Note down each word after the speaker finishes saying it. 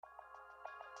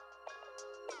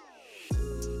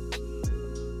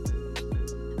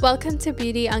Welcome to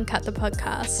Beauty Uncut, the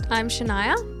podcast. I'm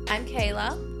Shania. I'm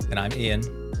Kayla. And I'm Ian.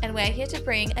 And we're here to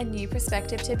bring a new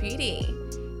perspective to beauty.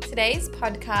 Today's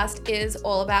podcast is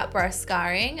all about breast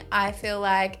scarring. I feel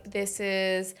like this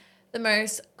is the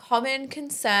most common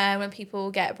concern when people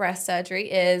get breast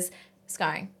surgery is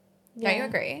scarring. Don't you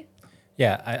agree?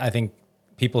 Yeah, I think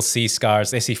people see scars,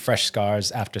 they see fresh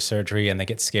scars after surgery and they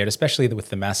get scared, especially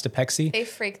with the mastopexy. They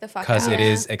freak the fuck out. Because it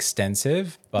is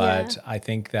extensive. But I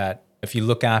think that if you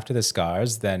look after the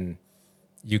scars, then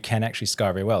you can actually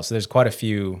scar very well. So there's quite a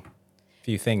few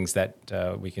things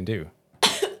that we can do.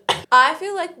 I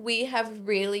feel like we have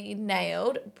really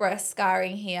nailed breast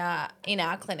scarring here in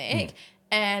our clinic.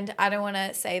 And I don't want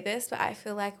to say this, but I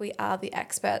feel like we are the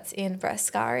experts in breast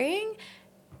scarring.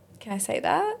 Can I say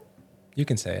that? You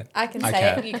can say it. I can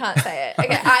say it. You can't say it.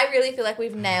 Okay, I really feel like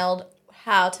we've nailed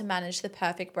how to manage the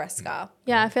perfect breast scar.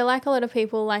 Yeah, I feel like a lot of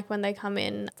people, like when they come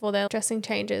in for their dressing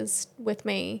changes with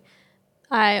me,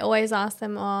 I always ask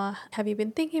them, have you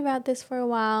been thinking about this for a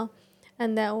while?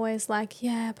 And they're always like,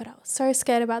 yeah, but I was so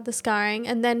scared about the scarring.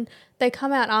 And then they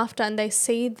come out after and they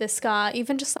see the scar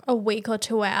even just a week or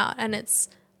two out, and it's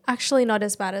actually not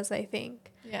as bad as they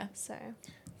think. Yeah. So.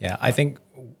 Yeah, I think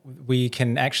we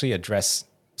can actually address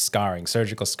scarring,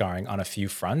 surgical scarring, on a few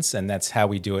fronts, and that's how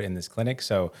we do it in this clinic.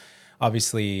 So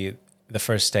obviously the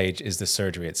first stage is the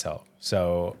surgery itself.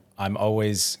 So I'm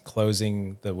always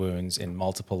closing the wounds in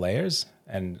multiple layers,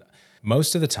 and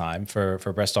most of the time for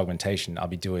breast augmentation, I'll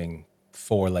be doing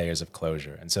 4 layers of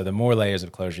closure. And so the more layers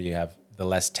of closure you have, the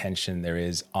less tension there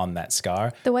is on that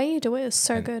scar. The way you do it is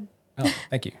so good. Oh,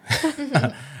 thank you.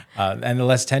 And the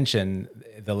less tension,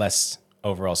 the less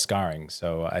overall scarring.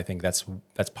 So I think that's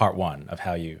part one of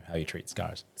how you treat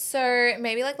scars. So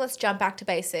maybe let's jump back to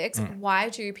basics. Why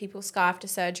do people scar after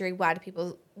surgery? Why do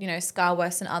people, scar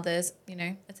worse than others,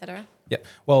 et cetera? Yeah.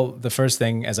 Well, the first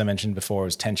thing, as I mentioned before,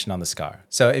 is tension on the scar.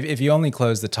 So if you only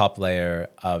close the top layer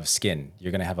of skin,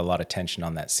 you're going to have a lot of tension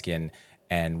on that skin.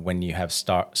 And when you have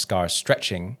scar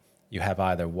stretching, you have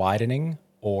either widening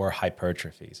or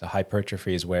hypertrophy. So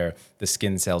hypertrophy is where the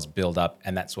skin cells build up,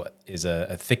 and that's what is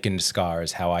a thickened scar,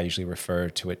 is how I usually refer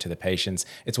to it to the patients.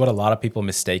 It's what a lot of people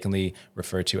mistakenly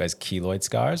refer to as keloid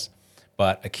scars,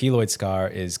 but a keloid scar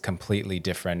is completely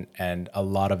different, and a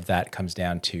lot of that comes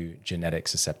down to genetic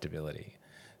susceptibility.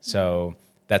 So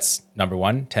that's number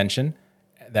one, tension.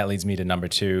 That leads me to number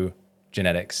 2,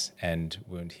 genetics and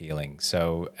wound healing.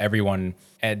 So everyone,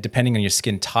 depending on your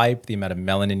skin type, the amount of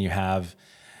melanin you have,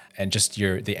 and just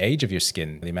the age of your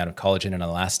skin, the amount of collagen and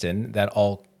elastin, that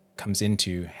all comes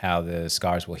into how the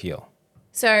scars will heal.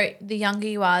 So the younger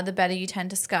you are, the better you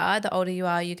tend to scar. The older you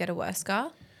are, you get a worse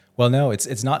scar. Well, no,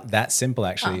 it's not that simple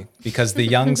actually, because the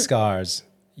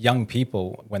young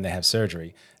people, when they have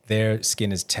surgery, their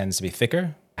skin tends to be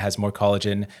thicker, has more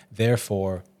collagen,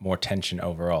 therefore more tension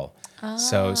overall.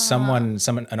 So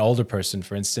an older person,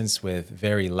 for instance, with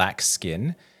very lax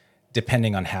skin,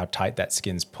 depending on how tight that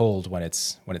skin's pulled when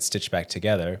it's stitched back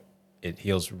together, it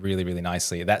heals really, really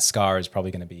nicely. That scar is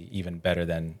probably going to be even better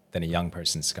than a young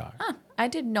person's scar. I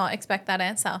did not expect that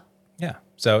answer. Yeah.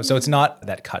 So it's not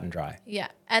that cut and dry. Yeah.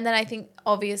 And then I think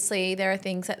obviously there are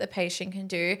things that the patient can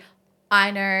do.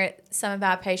 I know some of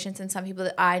our patients and some people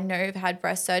that I know have had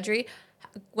breast surgery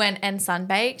went and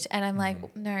sunbaked, and I'm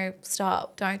like, no,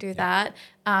 stop, don't do that.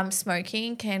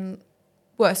 Smoking can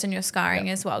worsen your scarring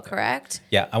as well, correct?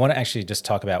 Yeah, I want to actually just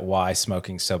talk about why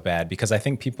smoking's so bad, because I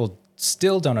think people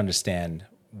still don't understand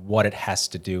what it has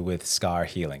to do with scar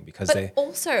healing.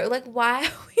 Also, why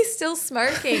are we still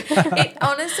smoking? It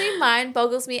honestly mind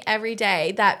boggles me every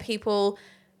day that people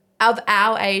of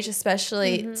our age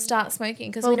especially start smoking,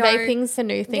 because we know vaping's the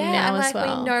new thing now as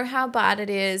well. We know how bad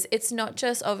it is. It's not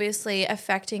just obviously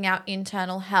affecting our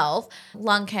internal health,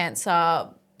 lung cancer,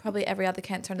 probably every other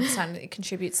cancer under the sun it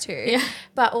contributes to. Yeah.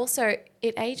 But also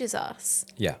it ages us.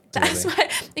 Yeah. That's why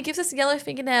it gives us yellow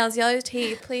fingernails, yellow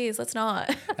teeth. Please, let's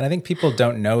not. And I think people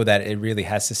don't know that it really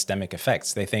has systemic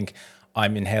effects. They think,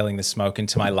 I'm inhaling the smoke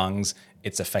into my lungs,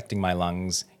 it's affecting my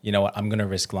lungs. You know what, I'm going to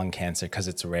risk lung cancer because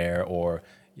it's rare, or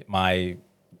my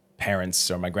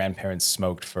parents or my grandparents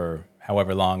smoked for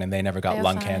however long and they never got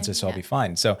lung cancer, so I'll be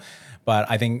fine. But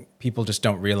I think people just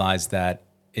don't realize that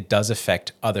it does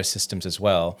affect other systems as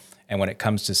well. And when it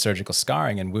comes to surgical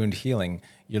scarring and wound healing,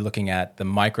 you're looking at the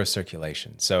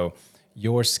microcirculation. So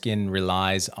your skin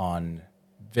relies on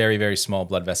very, very small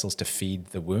blood vessels to feed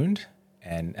the wound,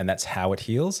 and that's how it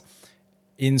heals.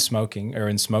 In smoking, or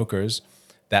in smokers,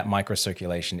 that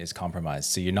microcirculation is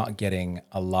compromised. So you're not getting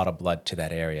a lot of blood to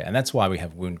that area. And that's why we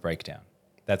have wound breakdown.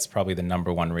 That's probably the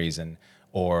number one reason,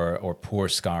 or poor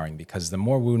scarring, because the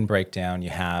more wound breakdown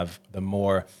you have, the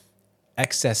more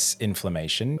excess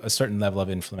inflammation, a certain level of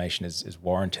inflammation is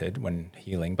warranted when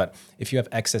healing. But if you have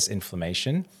excess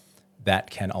inflammation,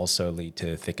 that can also lead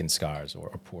to thickened scars or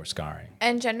poor scarring.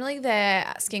 And generally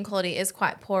their skin quality is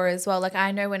quite poor as well. Like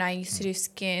I know when I used to do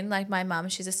skin, like my mum,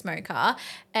 she's a smoker,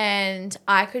 and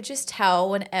I could just tell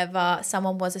whenever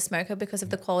someone was a smoker because of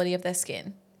the quality of their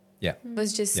skin. Yeah. It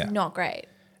was just not great.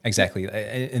 Exactly.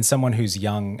 In someone who's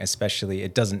young, especially,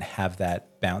 it doesn't have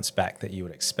that bounce back that you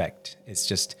would expect.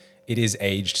 It is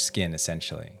aged skin,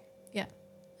 essentially. Yeah.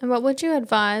 And what would you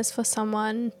advise for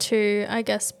someone to, I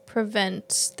guess,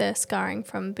 prevent their scarring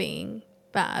from being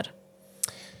bad?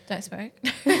 Don't smoke.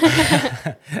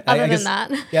 Other than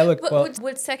that. Yeah, look, well,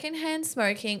 Would secondhand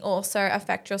smoking also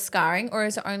affect your scarring, or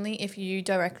is it only if you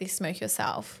directly smoke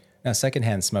yourself? now,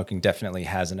 secondhand smoking definitely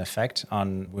has an effect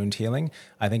on wound healing.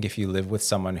 I think if you live with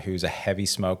someone who's a heavy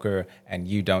smoker and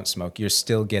you don't smoke, you're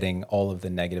still getting all of the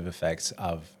negative effects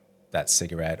of that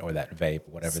cigarette or that vape,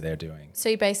 whatever they're doing. So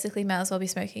you basically might as well be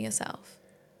smoking yourself.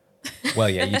 Well,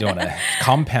 yeah, you don't want to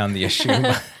compound the issue,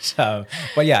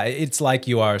 but yeah, it's like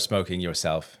you are smoking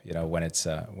yourself,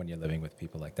 when you're living with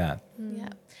people like that. Yeah.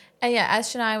 And yeah, as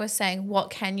Shania was saying, what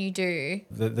can you do?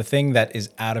 The thing that is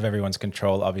out of everyone's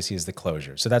control, obviously, is the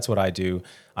closure. So that's what I do.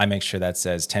 I make sure that's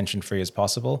as tension-free as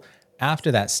possible.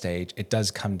 After that stage, it does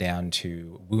come down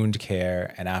to wound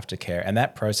care and aftercare, and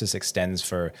that process extends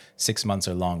for 6 months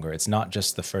or longer. It's not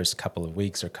just the first couple of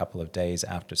weeks or couple of days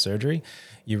after surgery.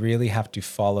 You really have to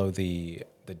follow the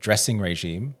dressing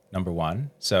regime, number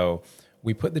one. So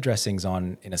we put the dressings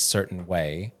on in a certain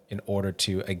way in order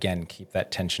to, again, keep that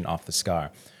tension off the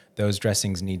scar. Those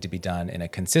dressings need to be done in a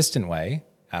consistent way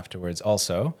afterwards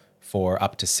also for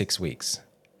up to 6 weeks.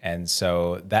 And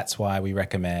so that's why we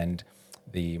recommend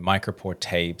the micropore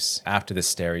tapes after the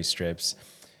steri strips.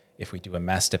 If we do a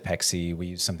mastopexy, we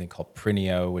use something called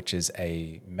Prineo, which is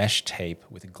a mesh tape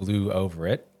with glue over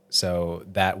it. So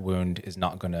that wound is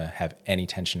not going to have any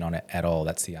tension on it at all.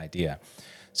 That's the idea.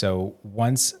 So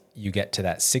once you get to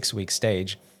that 6-week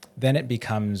stage, then it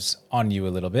becomes on you a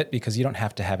little bit because you don't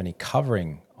have to have any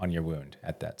covering on your wound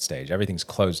at that stage. Everything's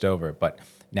closed over, but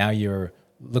now you're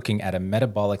looking at a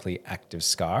metabolically active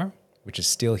scar, which is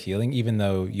still healing, even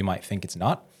though you might think it's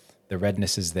not. The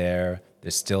redness is there.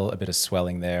 There's still a bit of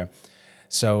swelling there.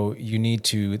 So you need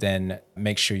to then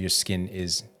make sure your skin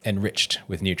is enriched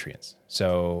with nutrients.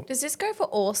 So Does this go for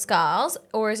all scars,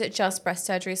 or is it just breast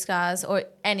surgery scars or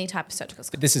any type of surgical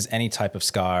scar? this is any type of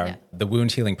scar. Yeah. The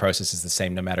wound healing process is the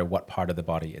same no matter what part of the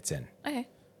body it's in. Okay.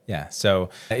 Yeah. So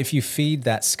if you feed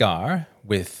that scar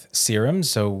with serums,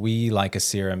 so we like a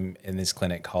serum in this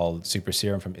clinic called Super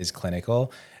Serum from Is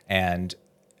Clinical, and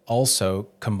also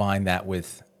combine that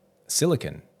with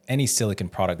silicone. Any silicone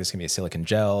product, this can be a silicone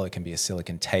gel, it can be a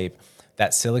silicone tape.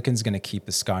 That silicone is going to keep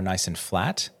the scar nice and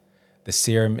flat. The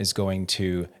serum is going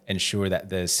to ensure that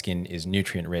the skin is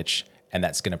nutrient rich, and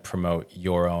that's going to promote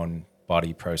your own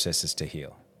body processes to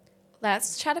heal.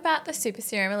 Let's chat about the super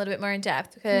serum a little bit more in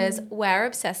depth because we're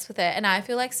obsessed with it. And I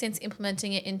feel like since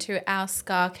implementing it into our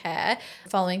scar care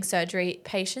following surgery,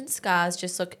 patient scars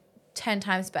just look 10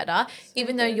 times better.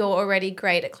 Even though you're already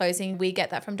great at closing, we get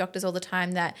that from doctors all the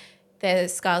time that their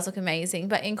scars look amazing.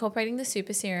 But incorporating the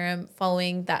super serum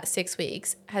following that 6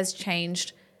 weeks has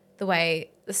changed the way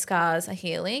the scars are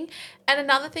healing. And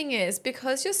another thing is,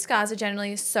 because your scars are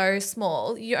generally so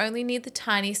small, you only need the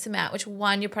tiniest amount, which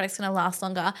one, your product's going to last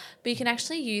longer, but you can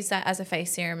actually use that as a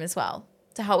face serum as well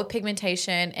to help with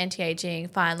pigmentation, anti-aging,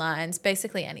 fine lines,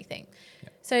 basically anything.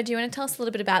 So do you want to tell us a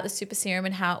little bit about the super serum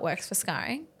and how it works for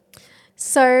scarring?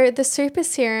 So the super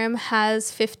serum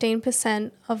has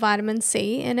 15% of vitamin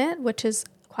C in it, which is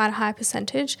quite a high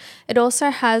percentage. It also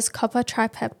has copper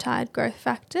tripeptide growth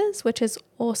factors, which is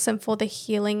awesome for the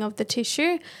healing of the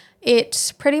tissue.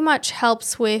 It pretty much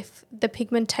helps with the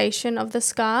pigmentation of the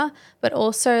scar, but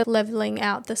also leveling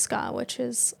out the scar, which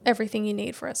is everything you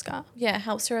need for a scar. Yeah, it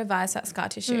helps to revise that scar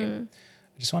tissue.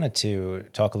 I just wanted to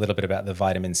talk a little bit about the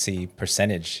vitamin C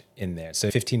percentage in there. So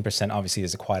 15% obviously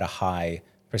is quite a high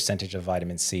percentage of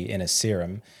vitamin C in a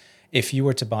serum. If you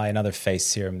were to buy another face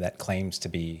serum that claims to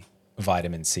be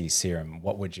vitamin C serum,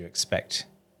 what would you expect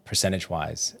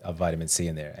percentage-wise of vitamin C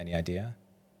in there? Any idea?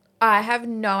 I have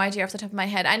no idea off the top of my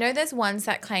head. I know there's ones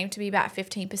that claim to be about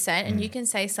 15%, and you can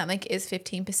say something is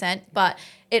 15%, but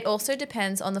it also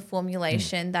depends on the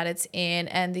formulation that it's in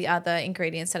and the other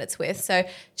ingredients that it's with. So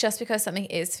just because something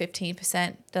is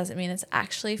 15% doesn't mean it's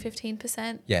actually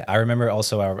 15%. Yeah, I remember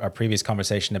also our previous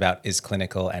conversation about Is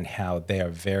Clinical and how they are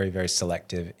very, very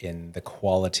selective in the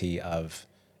quality of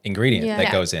ingredient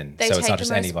that goes in. They So it's take not just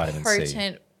the any most vitamin C.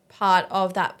 potent part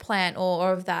of that plant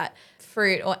or of that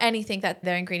fruit or anything that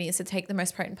their ingredients to take the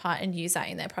most potent part and use that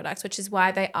in their products, which is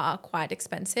why they are quite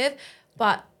expensive,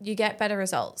 but you get better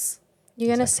results. You're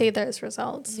going to see those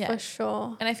results for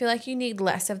sure. And I feel like you need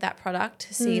less of that product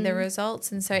to see the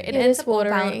results. And so it is ends up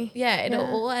watery. it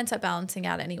all ends up balancing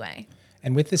out anyway.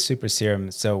 And with the super serum,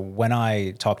 so when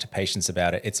I talk to patients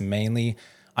about it, it's mainly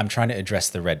I'm trying to address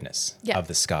the redness of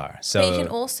the scar. So but you can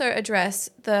also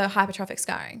address the hypertrophic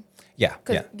scarring. Yeah.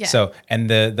 Yeah. So, and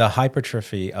the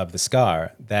hypertrophy of the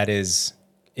scar, that is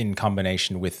in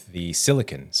combination with the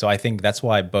silicon. So I think that's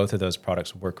why both of those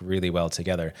products work really well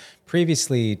together.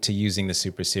 Previously to using the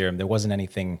super serum, there wasn't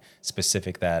anything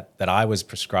specific that I was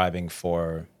prescribing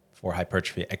for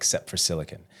hypertrophy except for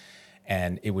silicon.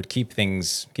 And it would keep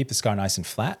the scar nice and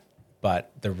flat,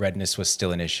 but the redness was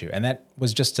still an issue. And that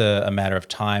was just a matter of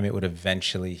time. It would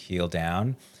eventually heal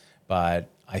down. But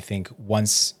I think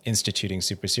once instituting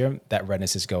super serum, that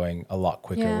redness is going a lot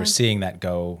quicker. Yeah. We're seeing that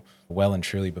go well and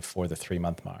truly before the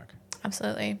 3-month mark.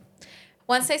 Absolutely.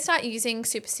 Once they start using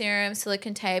super serum,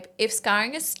 silicone tape, if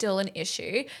scarring is still an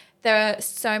issue, there are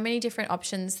so many different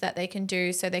options that they can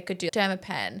do. So they could do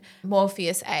Dermapen,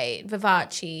 Morpheus 8,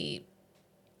 Vivace,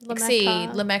 Exceed,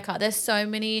 Lamecca. There's so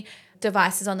many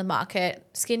devices on the market.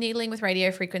 Skin needling with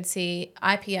radio frequency,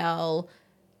 IPL.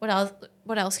 What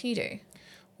else can you do?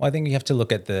 Well, I think you have to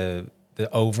look at the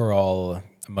overall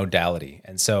modality.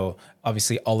 And so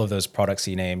obviously all of those products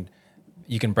you named,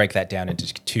 you can break that down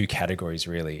into 2 categories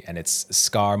really. And it's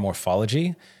scar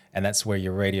morphology, and that's where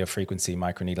your radio frequency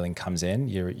microneedling comes in.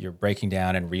 You're breaking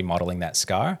down and remodeling that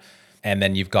scar. And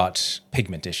then you've got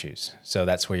pigment issues. So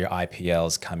that's where your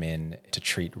IPLs come in to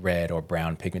treat red or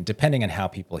brown pigment, depending on how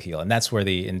people heal. And that's where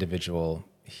the individual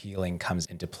healing comes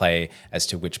into play as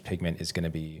to which pigment is going to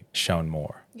be shown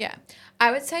more. Yeah. I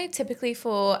would say typically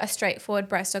for a straightforward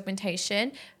breast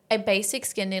augmentation, a basic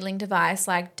skin needling device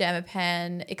like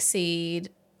Dermapen, Exceed,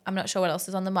 I'm not sure what else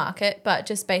is on the market, but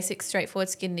just basic straightforward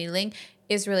skin needling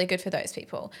is really good for those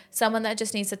people. Someone that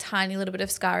just needs a tiny little bit of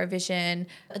scar revision,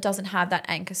 doesn't have that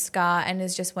anchor scar and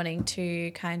is just wanting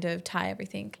to kind of tie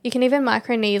everything. You can even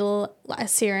microneedle a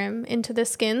serum into the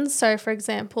skin. So for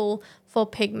example, for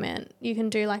pigment, you can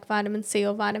do like vitamin C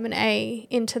or vitamin A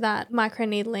into that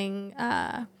microneedling,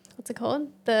 what's it called?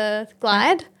 The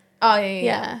Glide. Oh,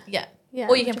 yeah.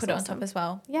 Or you can put it on top as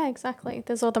well. Yeah, exactly.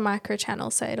 There's all the micro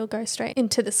channels, so it'll go straight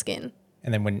into the skin.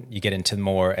 And then when you get into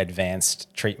more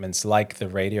advanced treatments like the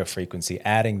radio frequency,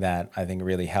 adding that I think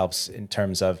really helps in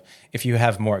terms of if you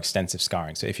have more extensive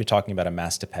scarring. So if you're talking about a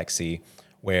mastopexy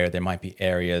where there might be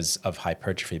areas of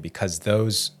hypertrophy, because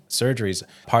those surgeries,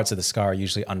 parts of the scar are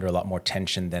usually under a lot more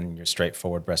tension than your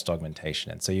straightforward breast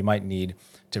augmentation. And so you might need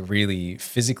to really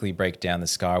physically break down the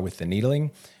scar with the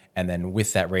needling. And then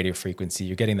with that radio frequency,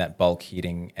 you're getting that bulk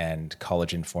heating and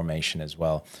collagen formation as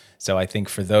well. So I think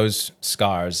for those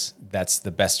scars, that's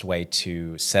the best way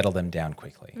to settle them down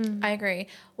quickly. I agree.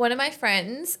 One of my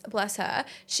friends, bless her,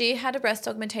 she had a breast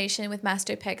augmentation with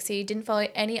mastopexy, didn't follow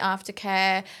any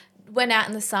aftercare, went out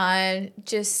in the sun,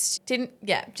 just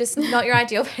not your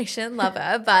ideal patient, love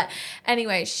her. But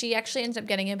anyway, she actually ended up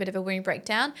getting a bit of a wound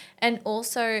breakdown. And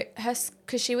also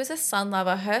because she was a sun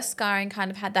lover, her scarring kind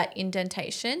of had that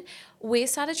indentation. We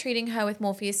started treating her with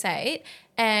Morpheus 8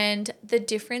 and the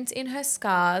difference in her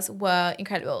scars were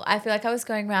incredible. I feel like I was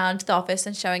going around the office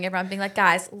and showing everyone, being like,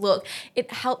 guys, look,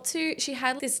 it helped she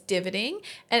had this divoting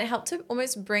and it helped to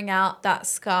almost bring out that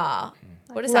scar.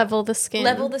 What is Level the skin.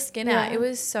 Level the skin out. It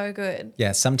was so good.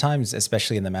 Yeah, sometimes,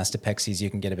 especially in the mastopexies, you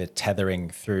can get a bit of tethering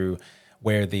through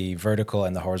where the vertical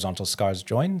and the horizontal scars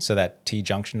join, so that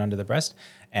T-junction under the breast,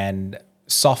 and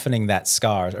softening that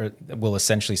scar will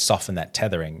essentially soften that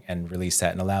tethering and release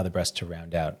that and allow the breast to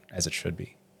round out as it should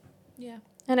be. Yeah.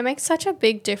 And it makes such a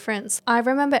big difference. I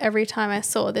remember every time I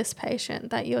saw this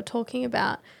patient that you're talking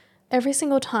about, every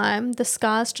single time the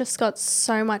scars just got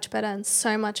so much better and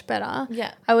so much better.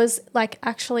 Yeah. I was like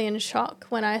actually in shock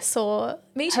when I saw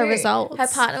Me too. her results. Her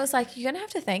partner was like, you're going to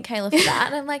have to thank Kayla for that.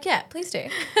 And I'm like, yeah, please do.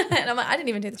 And I'm like, I didn't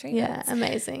even do the treatment. Yeah,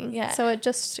 amazing. Yeah. So it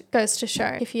just goes to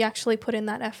show if you actually put in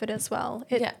that effort as well,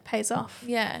 it pays off.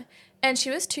 Yeah. And she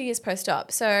was 2 years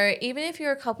post-op. So even if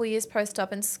you're a couple years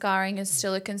post-op and scarring is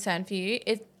still a concern for you,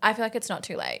 I feel like it's not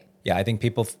too late. Yeah, I think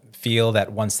people feel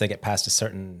that once they get past a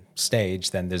certain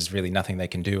stage, then there's really nothing they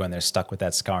can do and they're stuck with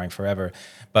that scarring forever.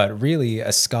 But really,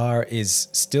 a scar is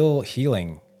still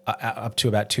healing up to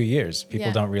about 2 years.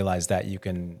 People don't realize that you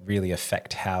can really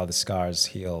affect how the scars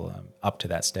heal up to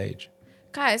that stage.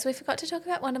 Guys, we forgot to talk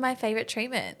about one of my favorite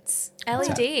treatments,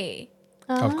 LED.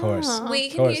 Of course. We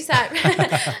Of can course. use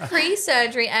that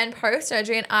pre-surgery and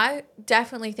post-surgery. And I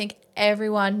definitely think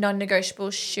everyone,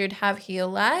 non-negotiable, should have heel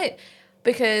light,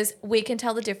 because we can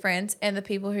tell the difference in the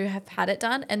people who have had it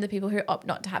done and the people who opt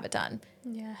not to have it done.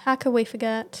 Yeah. How could we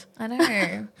forget? I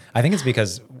know. I think it's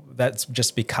because that's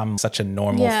just become such a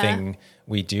normal Yeah. thing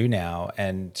we do now.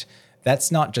 And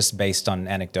that's not just based on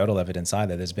anecdotal evidence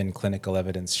either. There's been clinical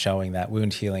evidence showing that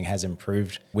wound healing has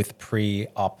improved with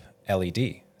pre-op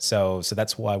LED. So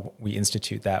that's why we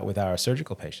institute that with our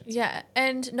surgical patients. Yeah.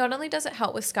 And not only does it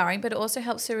help with scarring, but it also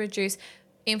helps to reduce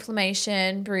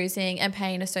inflammation, bruising, and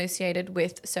pain associated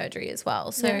with surgery as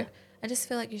well. So Yeah. I just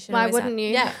feel like you should Why always wouldn't add, you?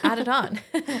 Yeah, add it on.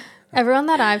 Everyone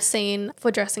that I've seen for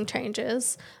dressing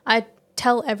changes, I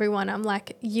tell everyone, I'm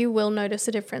like, you will notice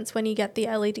a difference when you get the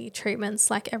LED treatments,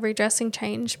 like every dressing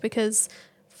change, because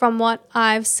from what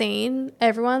I've seen,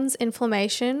 everyone's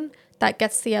inflammation that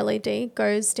gets the LED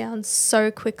goes down so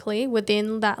quickly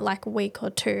within that like week or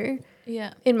two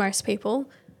Yeah. in most people,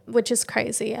 which is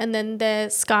crazy. And then their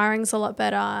scarring's a lot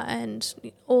better and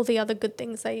all the other good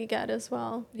things that you get as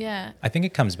well. Yeah. I think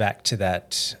it comes back to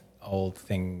that old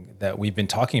thing that we've been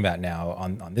talking about now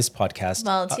on this podcast.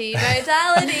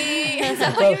 Multimodality. Is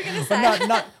that what you were going to say? But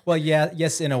not well, yeah,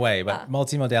 yes, in a way, but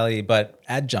multimodality, but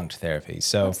adjunct therapy.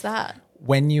 So What's that?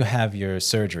 when you have your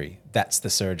surgery, that's the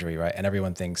surgery, right? And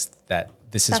everyone thinks that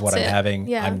this is what That's I'm it. having,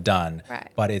 Yeah. I'm done. Right.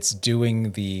 But it's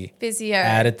doing the Physio.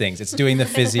 added things. It's doing the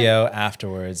physio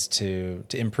afterwards to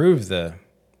improve the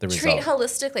Treat result.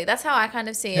 holistically. That's how I kind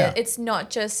of see Yeah. it. It's not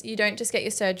just, you don't just get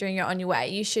your surgery and you're on your way.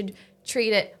 You should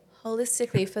treat it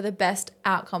holistically for the best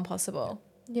outcome possible.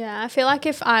 Yeah, I feel like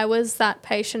if I was that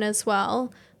patient as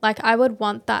well, like I would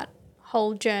want that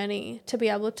whole journey to be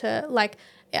able to, like,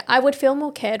 I would feel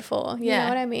more cared for. You Yeah. know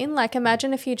what I mean? Like,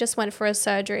 imagine if you just went for a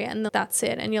surgery and that's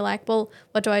it. And you're like, well,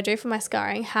 what do I do for my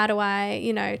scarring? How do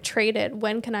I, treat it?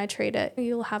 When can I treat it?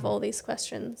 You'll have all these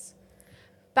questions.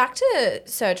 Back to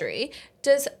surgery,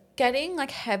 does getting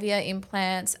like heavier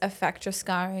implants affect your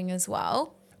scarring as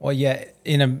well? Well, yeah,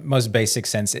 in a most basic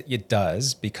sense, it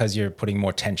does, because you're putting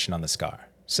more tension on the scar.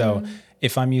 So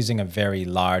if I'm using a very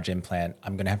large implant,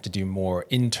 I'm going to have to do more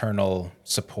internal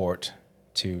support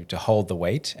to hold the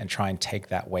weight and try and take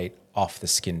that weight off the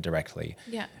skin directly.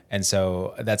 Yeah. And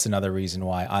so that's another reason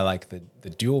why I like the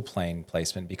dual plane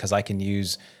placement, because I can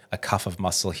use a cuff of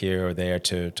muscle here or there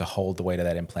to hold the weight of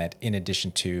that implant, in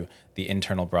addition to the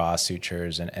internal bra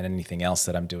sutures and anything else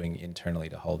that I'm doing internally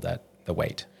to hold the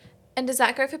weight. And does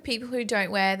that go for people who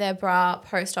don't wear their bra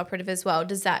post-operative as well?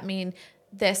 Does that mean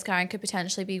their scarring could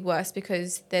potentially be worse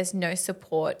because there's no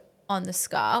support on the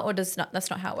scar, or that's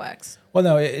not how it works? Well,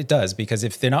 no, it does, because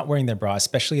if they're not wearing their bra,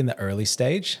 especially in the early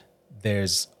stage,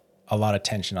 there's a lot of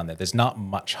tension on there. There's not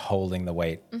much holding the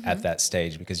weight at that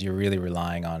stage, because you're really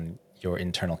relying on your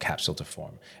internal capsule to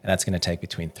form. And that's going to take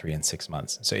between 3 and 6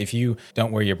 months. So if you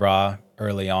don't wear your bra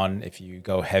early on, if you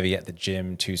go heavy at the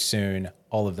gym too soon,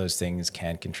 all of those things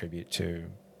can contribute to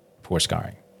poor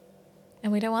scarring.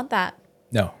 And we don't want that.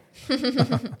 No.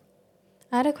 I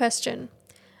had a question.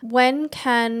 When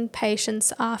can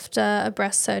patients after a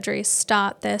breast surgery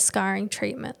start their scarring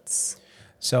treatments?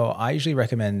 So I usually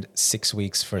recommend 6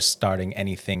 weeks for starting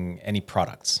any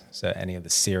products. So any of the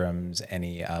serums,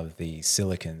 any of the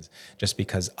silicons, just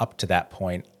because up to that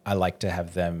point, I like to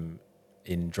have them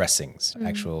in dressings,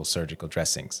 actual surgical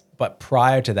dressings. But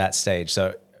prior to that stage,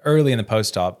 so early in the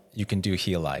post-op, you can do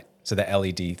heel light. So the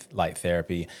LED light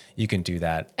therapy, you can do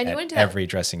that And you at wouldn't do that- every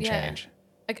dressing yeah. change.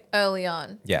 Like early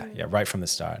on. Yeah, right from the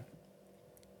start.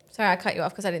 Sorry, I cut you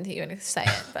off because I didn't think you were going to say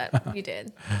it, but you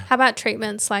did. How about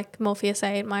treatments like Morpheus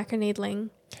 8, microneedling?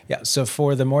 Yeah, so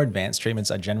for the more advanced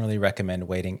treatments, I generally recommend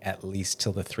waiting at least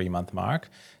till the 3-month mark,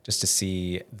 just to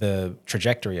see the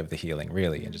trajectory of the healing,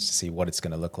 really, and just to see what it's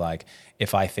going to look like.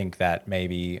 If I think that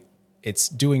maybe it's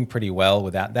doing pretty well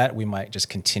without that, we might just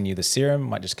continue the serum,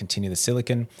 might just continue the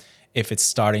silicone. If it's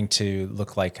starting to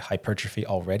look like hypertrophy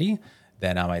already,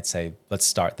 then I might say, let's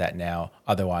start that now.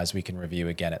 Otherwise, we can review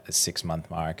again at the 6-month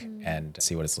mark and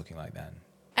see what it's looking like then.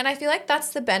 And I feel like that's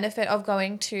the benefit of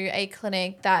going to a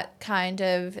clinic that kind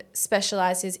of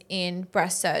specializes in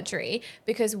breast surgery,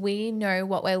 because we know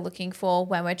what we're looking for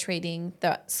when we're treating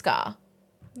the scar.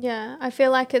 Yeah, I feel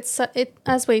like it's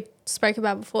as we spoke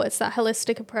about before, it's that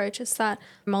holistic approach. It's that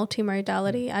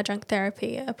multimodality adjunct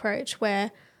therapy approach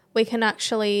where we can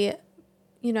actually,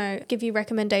 give you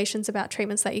recommendations about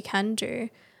treatments that you can do.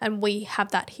 And we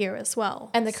have that here as well.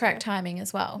 And the correct timing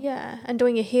as well. Yeah, and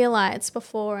doing your heel lights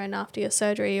before and after your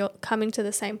surgery, you're coming to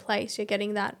the same place. You're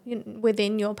getting that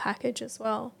within your package as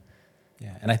well.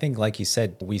 Yeah, and I think, like you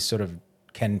said, we sort of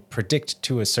can predict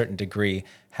to a certain degree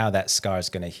how that scar is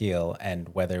going to heal and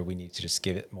whether we need to just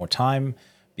give it more time,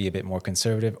 be a bit more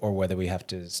conservative, or whether we have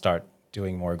to start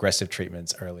doing more aggressive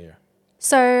treatments earlier.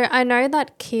 So I know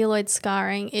that keloid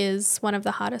scarring is one of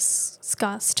the hardest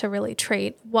scars to really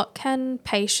treat. What can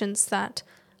patients that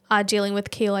are dealing with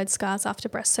keloid scars after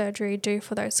breast surgery do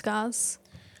for those scars?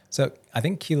 So I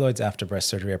think keloids after breast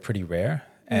surgery are pretty rare,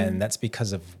 and that's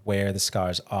because of where the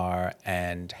scars are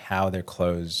and how they're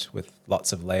closed with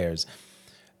lots of layers.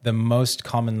 The most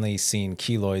commonly seen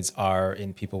keloids are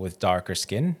in people with darker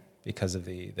skin because of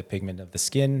the pigment of the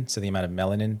skin, so the amount of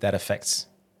melanin that affects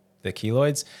the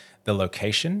keloids. The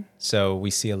location, so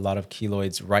we see a lot of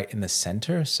keloids right in the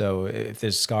center. So if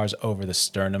there's scars over the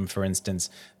sternum, for instance,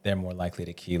 they're more likely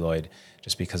to keloid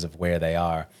just because of where they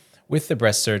are. With the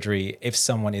breast surgery, if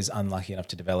someone is unlucky enough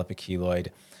to develop a keloid,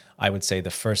 I would say the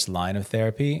first line of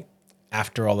therapy,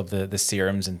 after all of the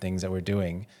serums and things that we're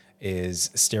doing,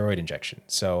 is steroid injection.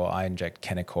 So I inject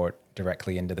Kenacort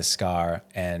directly into the scar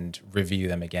and review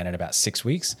them again in about 6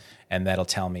 weeks, and that'll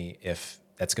tell me if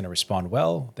that's going to respond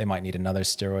well. They might need another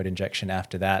steroid injection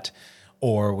after that,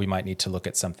 or we might need to look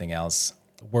at something else.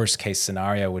 Worst case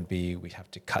scenario would be we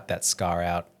have to cut that scar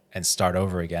out and start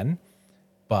over again.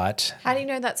 But How do you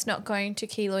know that's not going to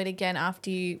keloid again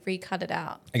after you recut it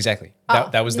out? exactly.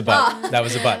 That was the but. That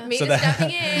was the but. Me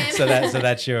stepping in. So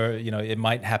that's your, it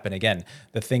might happen again.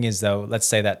 The thing is though, let's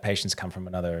say that patients come from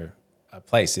another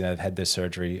place, they've had their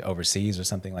surgery overseas or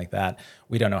something like that.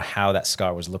 We don't know how that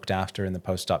scar was looked after in the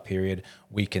post-op period.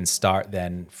 We can start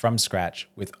then from scratch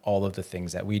with all of the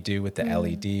things that we do with the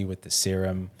LED, with the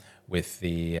serum, with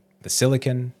the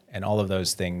silicone, and all of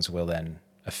those things will then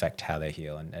affect how they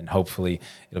heal. And hopefully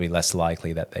it'll be less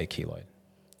likely that they keloid.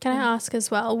 Can I ask as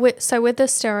well, so with the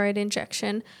steroid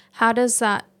injection, how does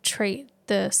that treat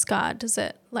the scar? Does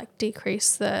it like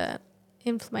decrease the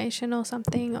inflammation or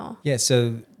something? Or Yeah,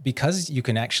 so because you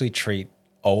can actually treat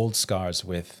old scars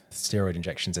with steroid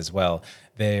injections as well,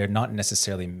 they're not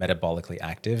necessarily metabolically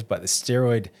active, but the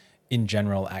steroid in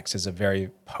general acts as a very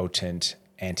potent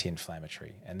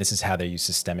anti-inflammatory. And this is how they're used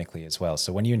systemically as well.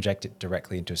 So when you inject it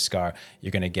directly into a scar, you're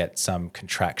going to get some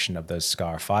contraction of those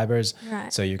scar fibers.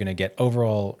 Right. So you're going to get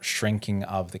overall shrinking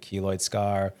of the keloid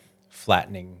scar,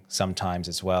 flattening sometimes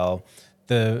as well.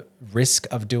 The risk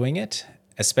of doing it,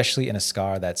 especially in a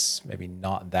scar that's maybe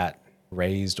not that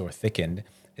raised or thickened,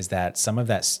 is that some of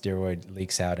that steroid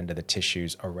leaks out into the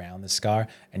tissues around the scar,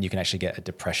 and you can actually get a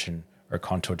depression or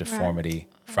contour deformity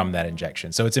from that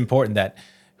injection. So it's important that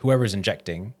whoever's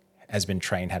injecting has been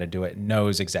trained how to do it,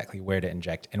 knows exactly where to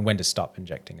inject and when to stop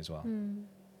injecting as well.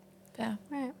 Yeah.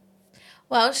 right.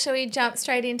 Well, shall we jump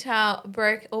straight into our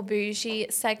broke or bougie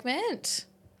segment?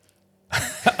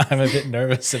 I'm a bit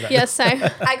nervous about Yeah, so I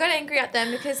got angry at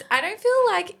them because I don't feel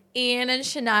like Ian and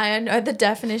Shania know the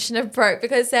definition of broke,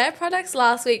 because their products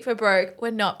last week for broke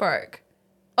were not broke.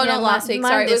 Oh, Yeah, not last mine- week.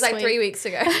 mine Sorry, it was this like 3 weeks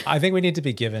ago. I think we need to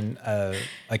be given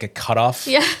like a cutoff.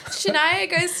 yeah. Shania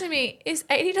goes to me, is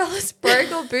 $80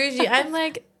 broke or bougie? I'm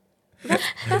like,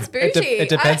 that's bougie. It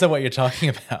depends on what you're talking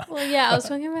about. Well, yeah, I was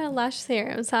talking about lash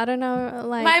serums. I don't know,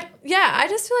 like I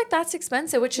just feel like that's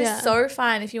expensive, which Yeah. is so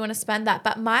fine if you want to spend that.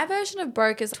 But my version of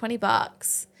broke is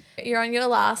 $20. You're on your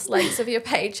last legs of your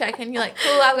paycheck and you're like,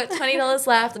 cool, I've got $20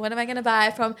 left. What am I going to buy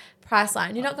from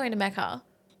Priceline? You're not going to Mecca.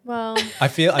 well, I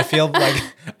feel like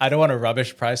I don't want to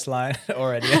rubbish Priceline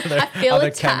or any feel other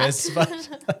attacked. chemists,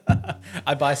 but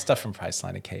I buy stuff from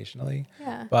Priceline occasionally.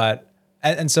 Yeah. But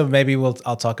and so maybe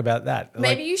I'll talk about that.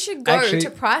 Maybe you should go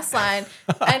to Priceline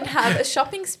and have a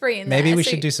shopping spree in there. Maybe we So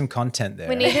should do some content there.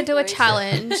 we need to do a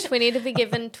challenge. We need to be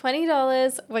given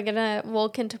 $20. We're gonna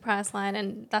walk into Priceline,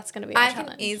 and that's gonna be our I challenge.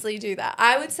 can easily do that.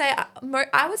 I would say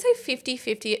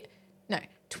 50-50. No,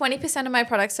 20% of my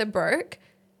products are broke,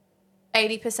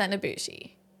 80% are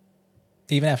bougie.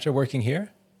 Even after working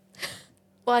here?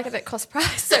 Well, I get it cost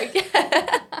price, so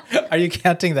yeah. Are you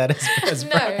counting that as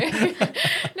No,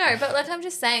 no, but like I'm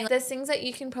just saying, there's things that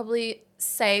you can probably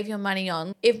save your money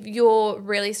on. If you're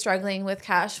really struggling with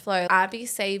cash flow, I'd be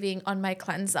saving on my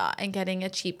cleanser and getting a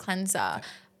cheap cleanser,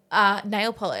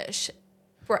 nail polish,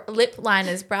 lip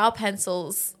liners, brow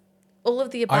pencils, all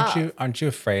of the above. Aren't you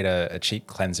afraid a cheap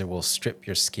cleanser will strip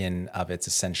your skin of its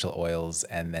essential oils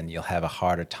and then you'll have a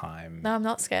harder time? No, I'm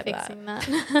not scared of that. fixing that.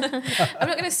 I'm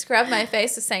not going to scrub my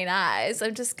face with St. Eyes.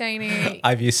 I'm just going to...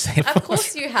 I've used Safe. Of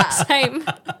course you have. Same.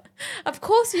 Of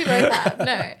course you both have.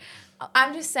 No,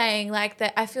 I'm just saying like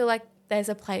that. I feel like there's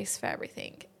a place for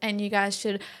everything, and you guys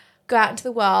should go out into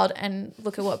the world and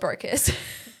look at what broke is.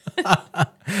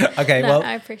 Okay, No, well,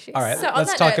 I appreciate all right, So on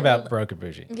let's that talk note, about broke or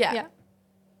bougie. Yeah. Yeah.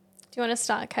 Do you want to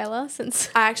start, Kayla? Since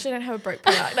I actually don't have a broke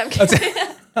product. I'm kidding.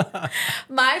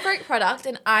 My broke product,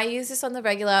 and I use this on the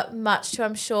regular, much to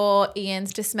I'm sure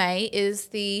Ian's dismay, is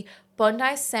the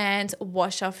Bondi Sands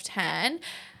Wash Off Tan.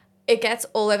 It gets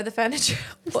all over the furniture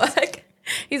at work.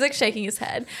 He's like shaking his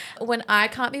head. When I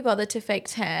can't be bothered to fake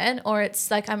tan, or it's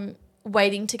like I'm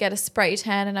waiting to get a spray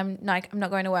tan and I'm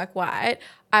not going to work white,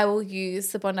 I will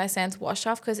use the Bondi Sands Wash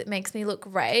Off because it makes me look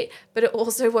great, but it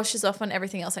also washes off on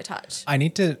everything else I touch. I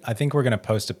think we're going to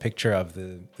post a picture of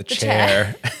the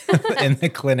chair in the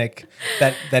clinic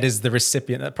that is the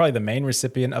recipient, probably the main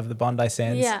recipient of the Bondi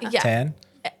Sands tan.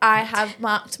 I have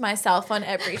marked myself on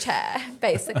every chair,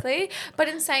 basically. But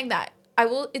in saying that,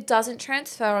 it doesn't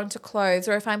transfer onto clothes,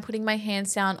 or if I'm putting my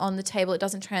hands down on the table, it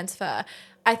doesn't transfer.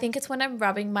 I think it's when I'm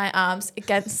rubbing my arms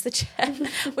against the chair,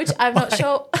 which I'm not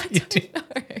sure.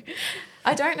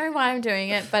 I don't know why I'm doing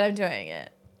it, but I'm doing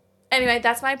it. Anyway,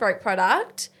 that's my broke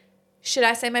product. Should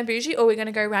I say my bougie, or are we going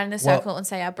to go around in a circle and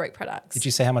say our broke products? Did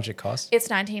you say how much it costs? It's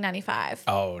 $19.95.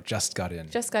 Oh, just got in.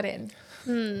 Just got in.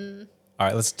 All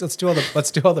right, let's do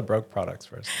all the broke products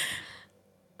first.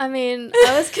 I mean,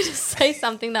 I was going to say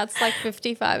something that's like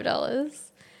 $55.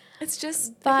 It's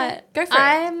just, but okay, go for it.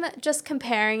 I'm just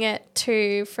comparing it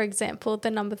to, for example, the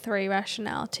No. 3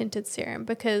 Rationale tinted serum,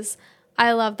 because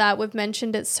I love that. We've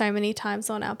mentioned it so many times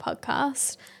on our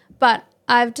podcast, but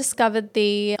I've discovered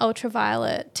the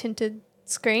ultraviolet tinted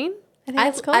screen. I think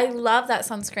it's called. I love that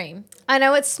sunscreen. I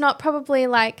know it's not probably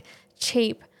like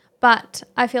cheap, but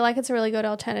I feel like it's a really good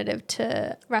alternative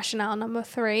to Rationale No.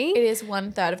 3. It is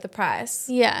 1/3 of the price.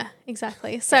 Yeah,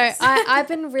 exactly. So I've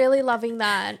been really loving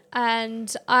that.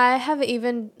 And I have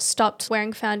even stopped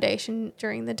wearing foundation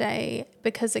during the day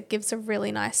because it gives a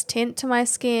really nice tint to my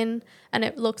skin and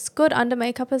it looks good under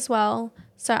makeup as well.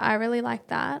 So I really like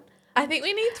that. I think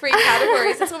we need 3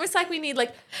 categories. It's almost like we need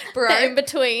like The in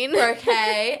between.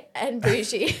 brocade, and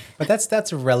bougie. But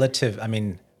that's relative. I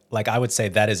mean, like I would say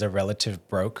that is a relative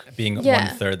broke, being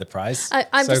 1/3 the price.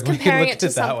 I'm So just we comparing looked it to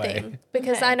at that way. something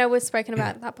because Okay. I know we've spoken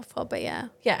about that before, but yeah.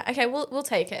 Yeah, okay, we'll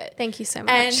take it. Thank you so much.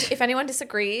 And if anyone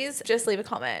disagrees, just leave a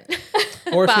comment. Or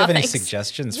if you Wow, have any thanks.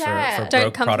 suggestions Yeah. for Don't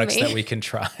broke come for products me. that we can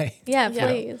try. yeah, Yeah.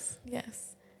 please. Yes.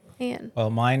 Ian. Well,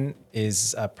 mine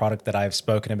is a product that I've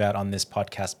spoken about on this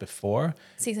podcast before.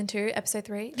 Season 2, episode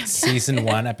 3. Season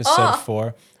 1, episode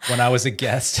 4, when I was a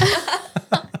guest.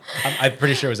 I'm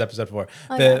pretty sure it was episode 4.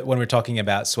 When we were talking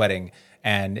about sweating,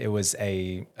 and it was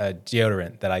a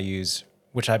deodorant that I use,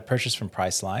 which I purchased from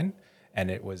Priceline, and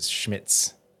it was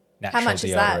Schmidt's natural much is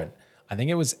deodorant. that? I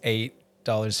think it was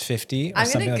 $8.50 or I'm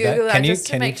something going like to Google that. that just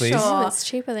to make please? sure. Oh, it's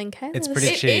cheaper than Kayla's. It's pretty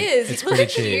It cheap. is. It's Look pretty at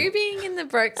cheap. you being in the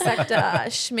broke sector.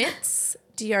 Schmidt's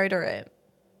deodorant.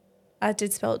 I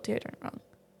did spell deodorant wrong.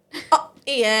 Oh,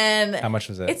 Ian. How much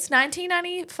was it? It's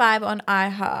 $19.95 on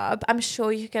iHub. I'm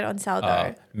sure you could get it on sale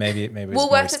though. Maybe it was more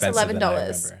Woolworths, it's expensive than I $11.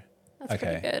 remember. That's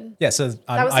pretty good. Yeah, so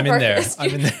That was I'm the in there. brokers. I'm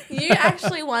in there. You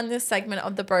actually won this segment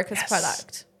of the broker's Yes.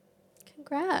 product.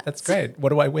 Congrats. That's great. What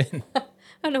do I win?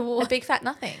 An A award. big fat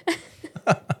nothing.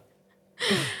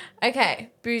 Okay,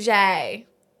 bougie.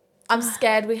 I'm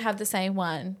scared we have the same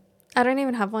one. I don't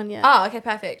even have one yet. Oh, okay,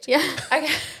 perfect. Yeah. Okay.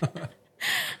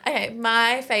 Okay,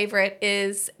 my favorite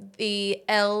is the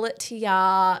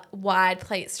LTR wide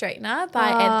plate straightener by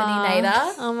Anthony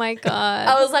Nader. Oh my God.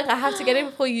 I was like, I have to get it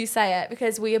before you say it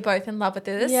because we are both in love with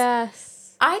this.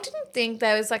 Yes. I didn't think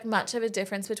there was like much of a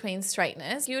difference between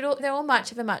straighteners. They're all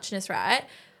much of a muchness, right?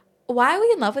 Why are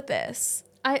we in love with this?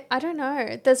 I don't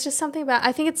know. There's just something about,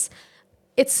 I think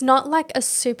it's not like a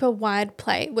super wide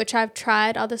plate, which I've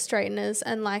tried other straighteners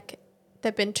and like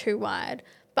they've been too wide.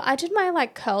 But I did my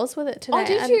like curls with it today. Oh,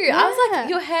 did and you? I was yeah. like,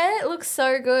 your hair looks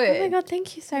so good. Oh my God,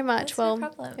 thank you so much. That's no Well,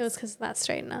 problems. it was because of that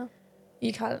straightener.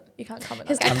 You can't comment on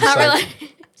Because I that. I'm can't so-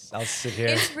 relate. I'll sit here.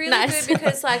 It's really Nice. good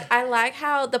because like I like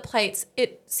how the plates,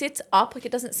 it sits up, like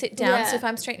it doesn't sit down. Yeah. So if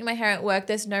I'm straightening my hair at work,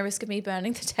 there's no risk of me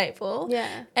burning the table.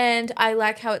 Yeah. And I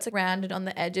like how it's like, rounded on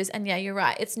the edges. And yeah, you're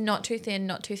right. It's not too thin,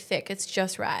 not too thick. It's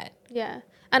just right. Yeah.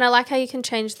 And I like how you can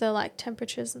change the like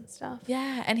temperatures and stuff.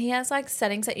 Yeah. And he has like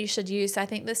settings that you should use. So I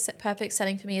think the perfect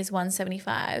setting for me is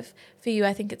 175. For you,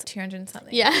 I think it's 200 and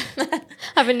something. Yeah.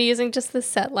 I've been using just the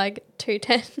set like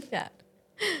 210. Yeah.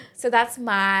 So that's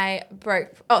my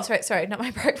broke. Oh, sorry, not my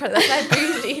broke product. That's my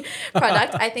bougie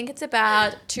product. I think it's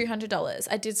about $200.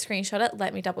 I did screenshot it.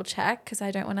 Let me double check because I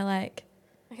don't want to like.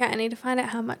 Okay, I need to find out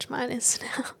how much mine is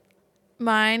now.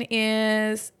 Mine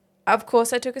is, of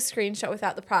course, I took a screenshot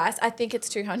without the price. I think it's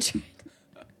 200.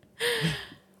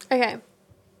 Okay,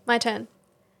 my turn.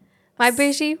 My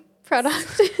bougie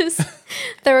product is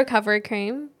the Recovery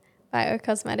Cream by O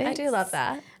Cosmetics. I do love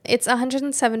that. It's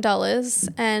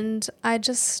 $107 and I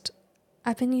just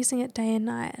I've been using it day and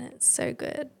night, and it's so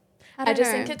good. I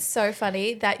just think it's so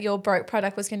funny that your broke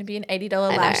product was going to be an $80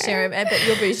 I lash know. serum, but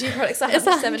your bougie product's a It's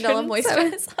 $107 $107.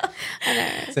 moisturizer. I know.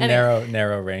 It's a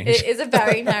narrow range. It is a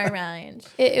very narrow range.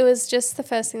 It was just the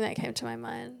first thing that came to my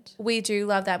mind. We do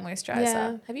love that moisturizer.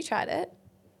 Yeah. Have you tried it?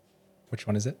 Which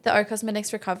one is it? The O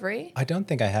Cosmetics Recovery. I don't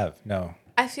think I have. No.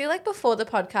 I feel like before the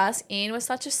podcast, Ian was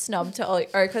such a snob to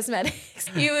O Cosmetics.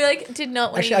 You like did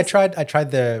not want Actually, to I tried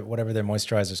the whatever their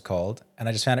moisturizer's called, and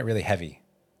I just found it really heavy.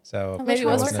 So maybe it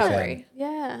I was wasn't a fan. recovery.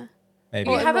 Yeah. Maybe.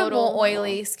 You have a Modal. more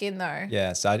oily skin though.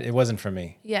 Yeah, so it wasn't for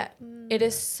me. Yeah. It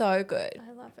is so good.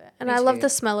 I love it. And Me I love too. the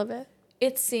smell of it.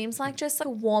 It seems like just like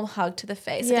a warm hug to the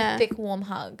face. Yeah. Like a thick warm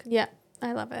hug. Yeah.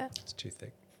 I love it. It's too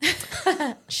thick.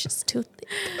 She's too thick.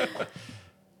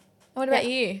 What about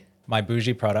you? My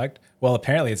bougie product. Well,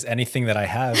 apparently it's anything that I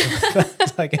have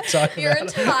that I can talk Your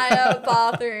about. entire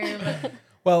bathroom.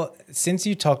 Well, since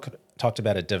you talked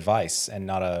about a device and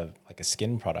not a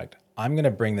skin product, I'm going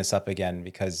to bring this up again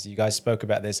because you guys spoke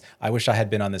about this. I wish I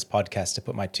had been on this podcast to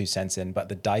put my 2 cents in, but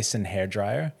the Dyson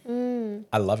hairdryer,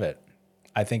 I love it.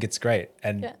 I think it's great.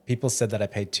 And Yeah. people said that I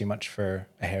paid too much for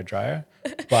a hairdryer,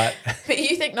 but But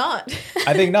you think not.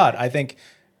 I think not. I think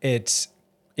it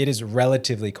is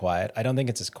relatively quiet. I don't think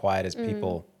it's as quiet as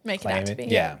people Make it claim out to be.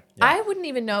 Yeah. I wouldn't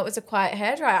even know it was a quiet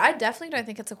hairdryer. I definitely don't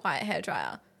think it's a quiet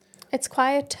hairdryer. It's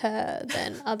quieter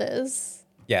than others.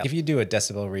 Yeah, if you do a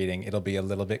decibel reading, it'll be a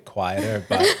little bit quieter,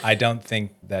 but I don't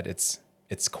think that it's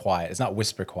quiet. It's not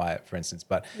whisper quiet, for instance,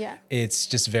 but Yeah. it's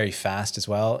just very fast as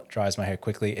well. It dries my hair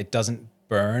quickly. It doesn't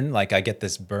burn. Like I get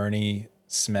this burny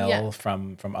smell Yeah.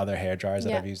 from other hair dryers that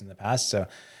Yeah. I've used in the past. So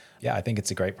yeah, I think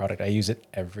it's a great product. I use it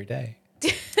every day.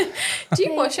 Do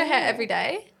you wash your hair every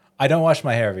day? I don't wash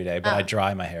my hair every day, but I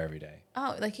dry my hair every day.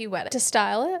 Oh, like you wet it. To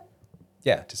style it?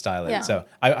 Yeah, to style it. Yeah. So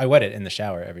I wet it in the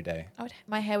shower every day.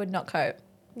 My hair would not cope.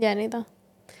 Yeah, neither.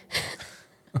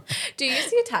 Do you use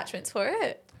the attachments for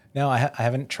it? No, I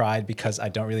haven't tried because I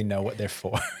don't really know what they're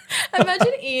for.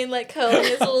 Imagine Ian like curling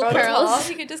his little Curls. curls.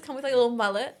 He could just come with like a little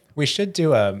mullet. We should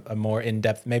do a more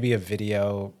in-depth, maybe a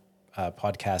video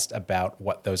podcast about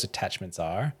what those attachments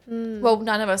are. Well,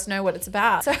 none of us know what it's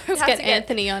about. So Let's get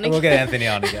Anthony on We'll again. get Anthony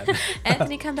on again.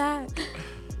 Anthony, come back.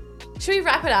 Should we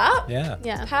wrap it up? Yeah.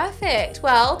 Yeah. Perfect.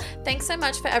 Well, thanks so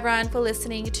much for everyone for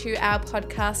listening to our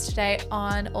podcast today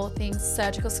on all things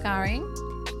surgical scarring.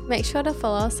 Make sure to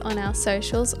follow us on our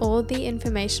socials. All the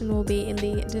information will be in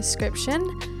the description.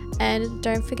 And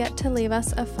don't forget to leave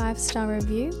us a 5-star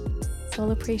review. It's all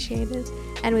appreciated.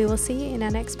 And we will see you in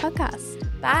our next podcast.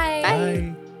 Bye.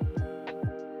 Bye.